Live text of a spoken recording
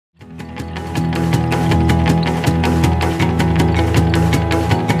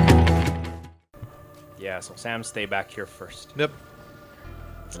so Sam, stay back here first. Yep.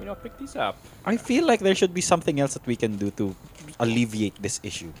 You know, pick these up. I feel like there should be something else that we can do to alleviate this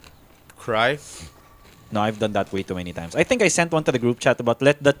issue. Cry. No, I've done that way too many times. I think I sent one to the group chat about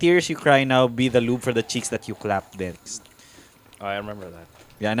let the tears you cry now be the lube for the cheeks that you clap next. Oh, I remember that.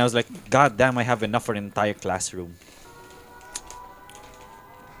 Yeah, and I was like, God damn, I have enough for an entire classroom.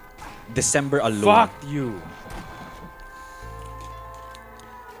 December alone. Fuck you.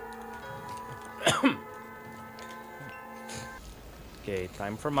 Okay,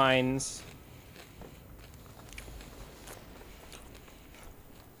 time for mines.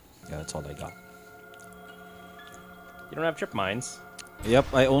 Yeah, that's all I got. You don't have trip mines. Yep,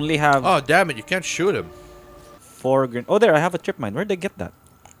 I only have Oh, damn it. You can't shoot him. 4 green. Oh, there, I have a trip mine. Where'd they get that?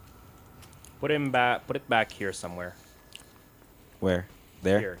 Put him back. Put it back here somewhere. Where?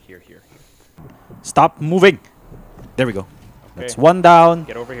 There? Here. Stop moving! There we go. Okay. That's one down.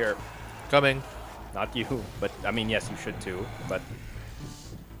 Get over here. Coming. Not you, but I mean, yes, you should too. But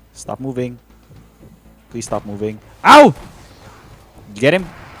Stop moving. Please stop moving. Ow! Did you get him?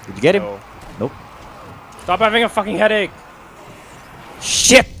 Did you get him? no. Nope. Stop having a fucking headache.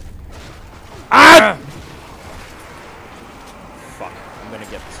 Shit! Ah! Fuck. I'm gonna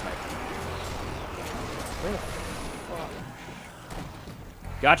get the sniper. Where the fuck?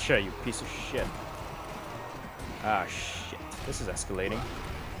 Gotcha, you piece of shit. Ah, shit. This is escalating.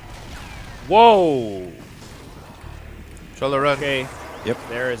 Whoa! Cholo, run. Okay. Yep.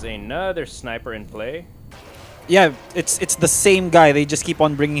 There is another sniper in play. Yeah, it's the same guy. They just keep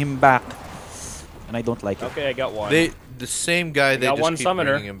on bringing him back. And I don't like it. Okay, I got one. The same guy, they got just one keep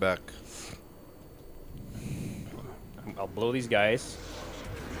summoner. bringing him back. I'll blow these guys.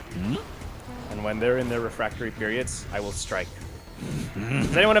 And when they're in their refractory periods, I will strike.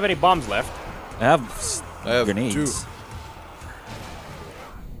 Does anyone have any bombs left? I have grenades. 2.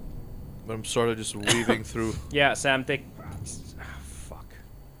 But I'm sort of just weaving through. What Yeah, Sam, take... Fuck.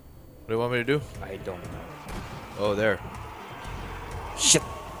 do you want me to do? I don't know. Oh, there. Shit!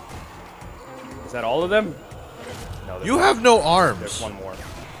 Is that all of them? No, there's You one. have no There's arms. one more.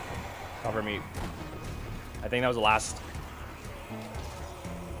 Cover me. I think that was the last.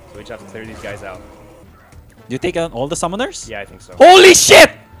 So we just have to clear these guys out. You take out all the summoners? Yeah, I think so. Holy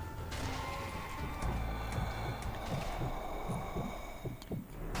shit!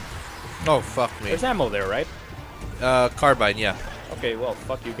 Oh, fuck me. There's ammo there, right? Carbine, yeah. Okay, well,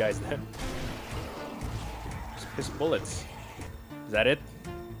 fuck you guys then. Just piss bullets. Is that it?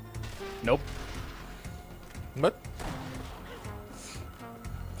 Nope. What?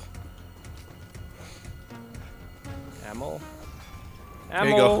 Ammo. There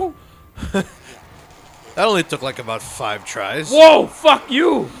you Ammo. go. That only took like about 5 tries. Whoa! Fuck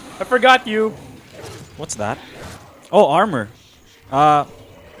you! I forgot you. What's that? Oh, armor. I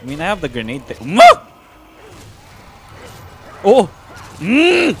mean, I have the grenade. Oh!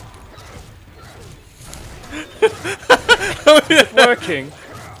 It's working.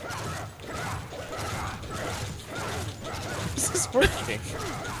 This is working.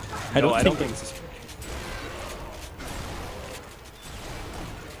 I don't think this is working.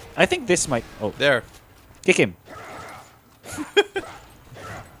 I think this might. Oh, There. kick him.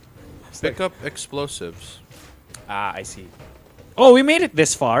 Pick up explosives. Ah, I see. Oh, we made it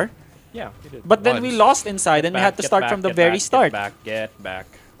this far. Yeah, we did. But then we Once. lost inside and we had to start from the very start. Get back.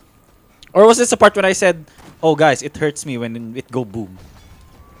 Or was this the part when I said, oh guys, it hurts me when it go boom?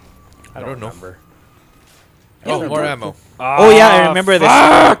 I don't know. remember. Oh, more ammo. Oh yeah, I remember this.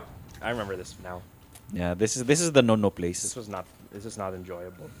 I remember this now. Yeah, this is the no place. This is not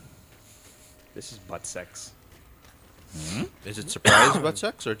enjoyable. This is butt sex. Is it surprise butt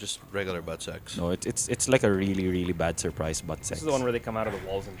sex or just regular butt sex? No, it's like a really bad surprise butt This sex. is the one where they come out of the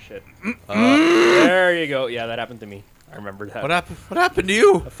walls and shit. There you go. Yeah, that happened to me. I remember that. What happened? What happened to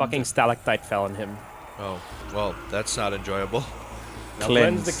you? A fucking stalactite fell on him. Oh, well, that's not enjoyable. Now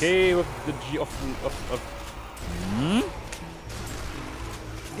Cleanse. cleanse the cave of the of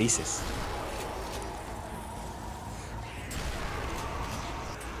Aces.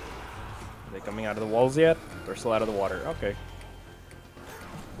 Are they coming out of the walls yet? They're still out of the water. Okay.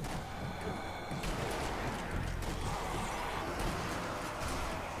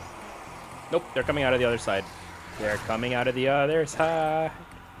 Nope, they're coming out of the other side. They're coming out of the other side.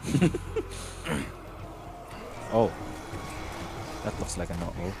 Oh. That looks like a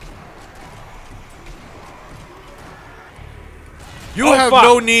no-oh. You Oh, have fuck.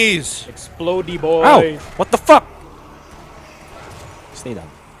 no knees. Explodey boy. Ow! What the fuck? Stay down.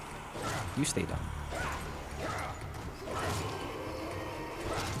 You stay down.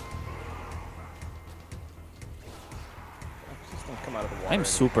 Just don't come out of the water. I'm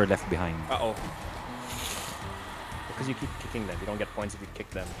super left behind. Uh-oh. because you keep kicking them. You don't get points if you kick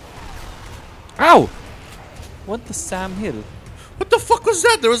them. Ow! What the Sam Hill? What the fuck was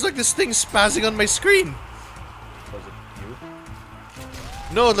that? There was like this thing spazzing on my screen. Was it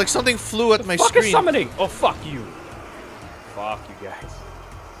you? No, like something flew at my Fuck screen. is summoning! Oh, fuck you. Fuck you guys.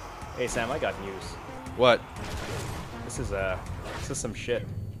 Hey, Sam, I got news. What? This is some shit.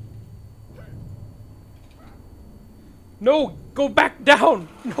 No! Go back down!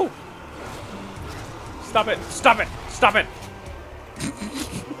 No! Stop it! Stop it! Stop it!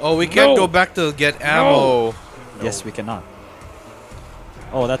 Oh, we can't No. go back to get ammo. Yes, we cannot.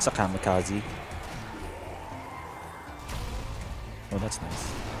 Oh, that's a kamikaze. Oh, that's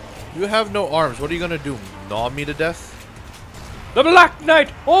nice. You have no arms. What are you gonna do? Gnaw me to death? The Black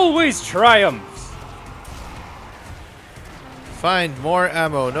Knight always triumphs! Find more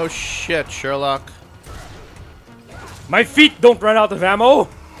ammo. No shit, Sherlock. My feet don't run out of ammo!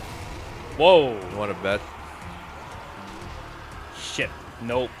 Whoa! You wanna bet? Shit.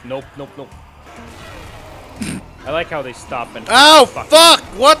 Nope, nope, nope, nope. I like how they stop and... Ow! Fuck!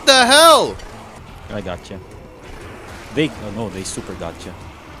 What the hell? I gotcha. They, oh no, they super gotcha.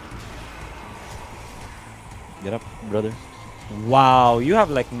 Get up, brother. Wow, you have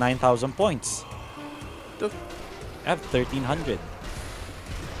like 9,000 points. The I have 1,300.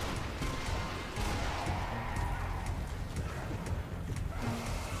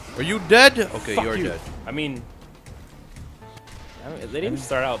 Are you dead? Okay, Fuck you're you. dead. I mean, they didn't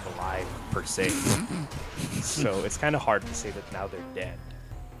start out alive, per se. So it's kind of hard to say that now they're dead.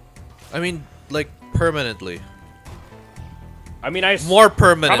 I mean, like, permanently. I mean, I More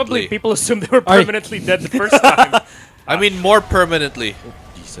permanently. probably people assume they were permanently dead the first time. I mean, more permanently.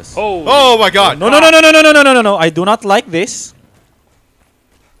 Jesus. Oh, Oh my god! No, no, no, no, no, no, no, no, no, no, no. I do not like this.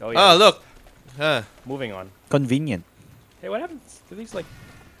 oh yeah. Ah, look. Huh. Moving on. Convenient. Hey, what happens? Do these like?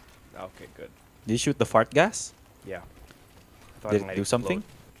 Okay, good. Did you shoot the fart gas? Yeah. I thought Did might it do something?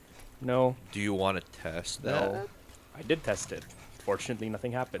 explode. No, Do you want to test that? no. I did test it. Fortunately,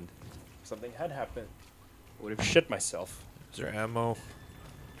 nothing happened. If something had happened, I would have shit myself. Is there ammo?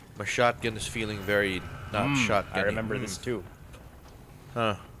 My shotgun is feeling very not shotgun. I remember this too.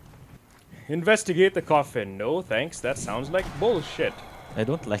 Huh. Investigate the coffin. No, thanks. That sounds like bullshit. I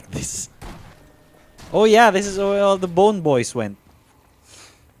don't like this. Oh yeah, this is where all the Bone Boys went.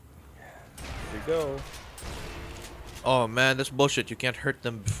 Here we go. Oh man, that's bullshit. You can't hurt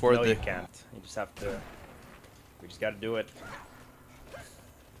them before No, they. you can't. You just have to. We just gotta do it.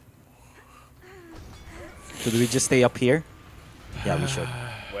 So do we just stay up here? Yeah, we should.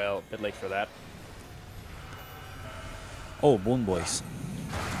 Well, a bit late for that. Oh, Bone Boys.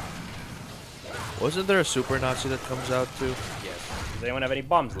 Wasn't there a super Nazi that comes out too? Yes. Does anyone have any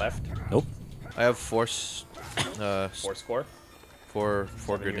bombs left? Nope. I have four Four score. four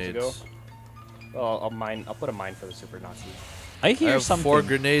 7 years ago? grenades. Well, I'll mine. I'll put a mine for the super Nazi. I I hear have something. 4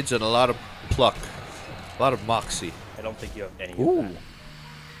 grenades and a lot of pluck, a lot of moxie. I don't think you have any. Ooh. Of that.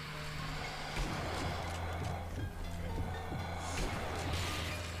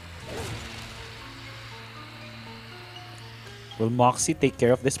 Will Moxie take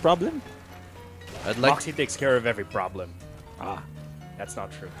care of this problem? I'd like. Moxie takes care of every problem. Ah. That's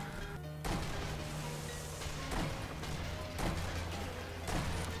not true.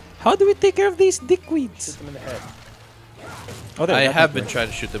 How do we take care of these dickweeds? Shoot them in the head. Oh, there, I that have might been work. trying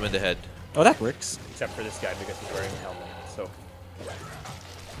to shoot them in the head. Oh, that works. Except for this guy because he's wearing a helmet. So.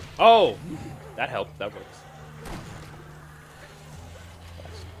 Oh, that helped. That works.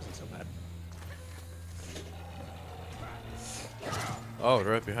 Wasn't so bad. Oh,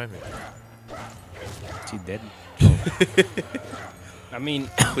 they're right behind me. Is he dead? I mean,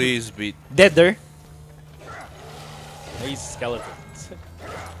 Please beat. Deader. these skeletons.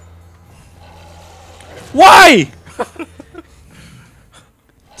 Why?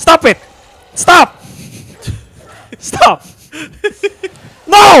 Stop it! Stop! Stop!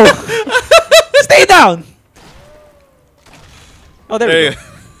 No! Stay down! Oh, there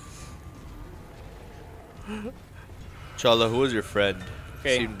we go. Cholo, who was your friend?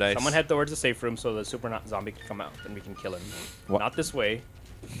 Okay, Seemed nice. someone head towards the safe room so the super zombie can come out and we can kill him. What? Not this way.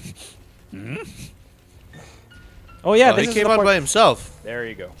 Oh yeah, Oh, this he is came the out part- by himself. There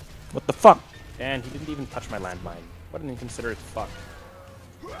you go. What the fuck? And he didn't even touch my landmine. What an inconsiderate fuck.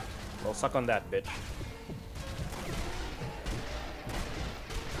 Well, suck on that, bitch.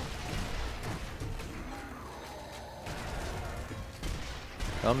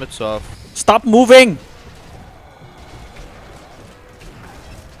 Helmet's off. Stop moving!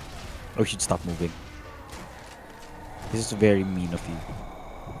 Oh, you should stop moving. This is very mean of you.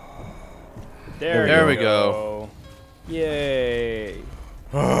 There we we go. Yay.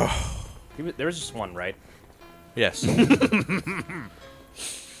 There was just one, right? Yes.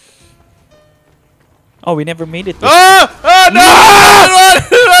 Oh, we never made it. Ah! Ah! No!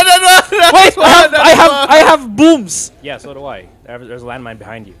 Wait, I have booms. Yeah, so do I. There's a landmine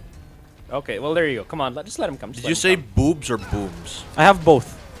behind you. Okay, well there you go. Come on, just let him come. Did you say boobs or booms? I have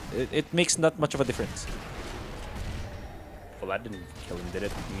both. It makes not much of a difference. Well, that didn't kill him, did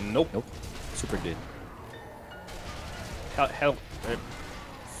it? Nope. Nope. Super did.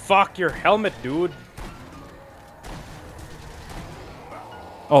 Fuck your helmet, dude.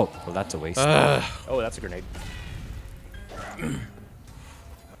 Oh, well, that's a waste. Oh, that's a grenade.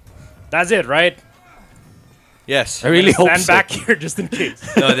 That's it, right? Yes. I really hope Stand so. back here just in case.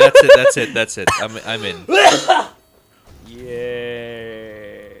 No, that's it. That's it. That's it. I'm in.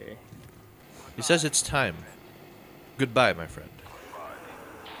 Yay. He says it's time. Goodbye, my friend.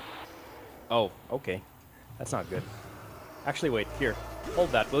 Oh, okay. That's not good. Actually, wait. Here.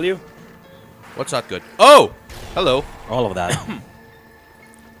 Hold that, will you? What's not good? Oh! Hello. All of that.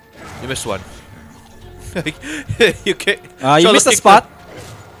 You missed one. You can't. You Cholo missed a kicked spot.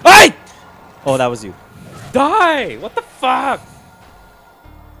 Hey! Oh, that was you. Die! What the fuck?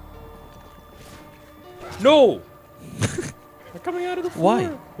 No! They're coming out of the floor. Why?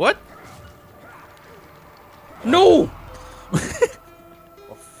 What? No!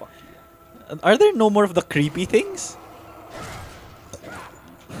 Oh, fuck you. Are there no more of the creepy things?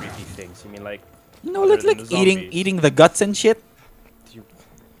 Creepy things. You mean like... No, other like than the zombies? eating the guts and shit.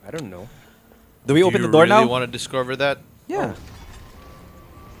 I don't know. Do we open you the door really now? want to discover that? Yeah.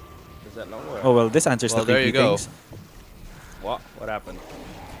 Does that not work? Oh well, this answers Well, the there creepy you go. things. What? What happened?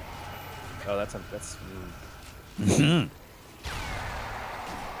 Oh, that's...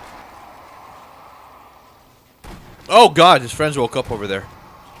 Oh God, his friends woke up over there.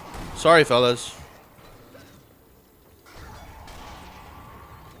 Sorry, fellas.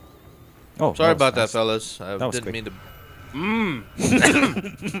 Oh, Sorry was about that, fast. fellas. I That was didn't quick. mean to.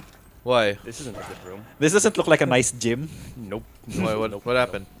 Why? This isn't a good room. This doesn't look like a nice gym. Nope. Why? What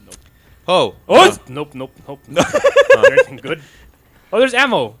happened? Nope. Oh. Oh! Nope, nope, nope. Not anything good. Oh, there's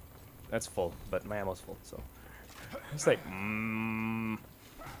ammo! That's full, but my ammo's full, so... It's like,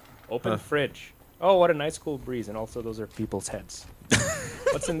 Open Huh. fridge. Oh, what a nice cool breeze, and also those are people's heads.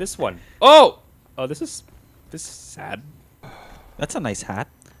 What's in this one? Oh! Oh, this is sad. That's a nice hat.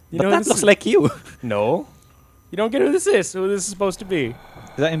 You But know, that this looks is- like you. No. You don't get who this is, who this is supposed to be. Is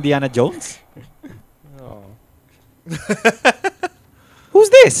that Indiana Jones? Oh. Who's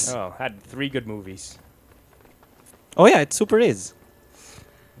this? Oh, had 3 good movies. Oh yeah, it super is.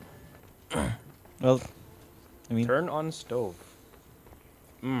 Well, I mean, Turn on stove.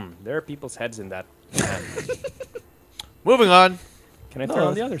 There are people's heads in that pan. Moving on. Can I No, turn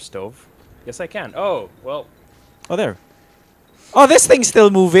on that's- the other stove? Yes, I can. Oh, well, oh there. Oh, this thing's still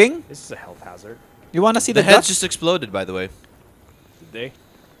moving. this is a health hazard. You wanna see The the, heads guts? just exploded, by the way. Did they?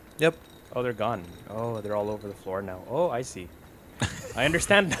 Yep. Oh, they're gone. Oh, they're all over the floor now. Oh, I see. I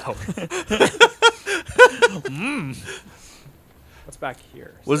understand now. What's back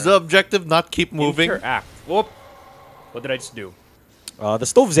here? Was the objective not keep moving? Interact. Whoop. What did I just do? The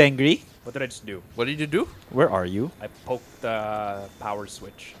stove's angry. What did I just do? What did you do? Where are you? I poked the power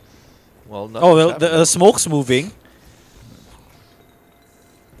switch. Well, no. Oh, well, the smoke's moving.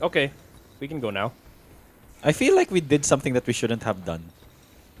 Okay, we can go now. I feel like we did something that we shouldn't have done.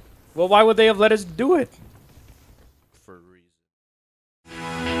 Well, why would they have let us do it?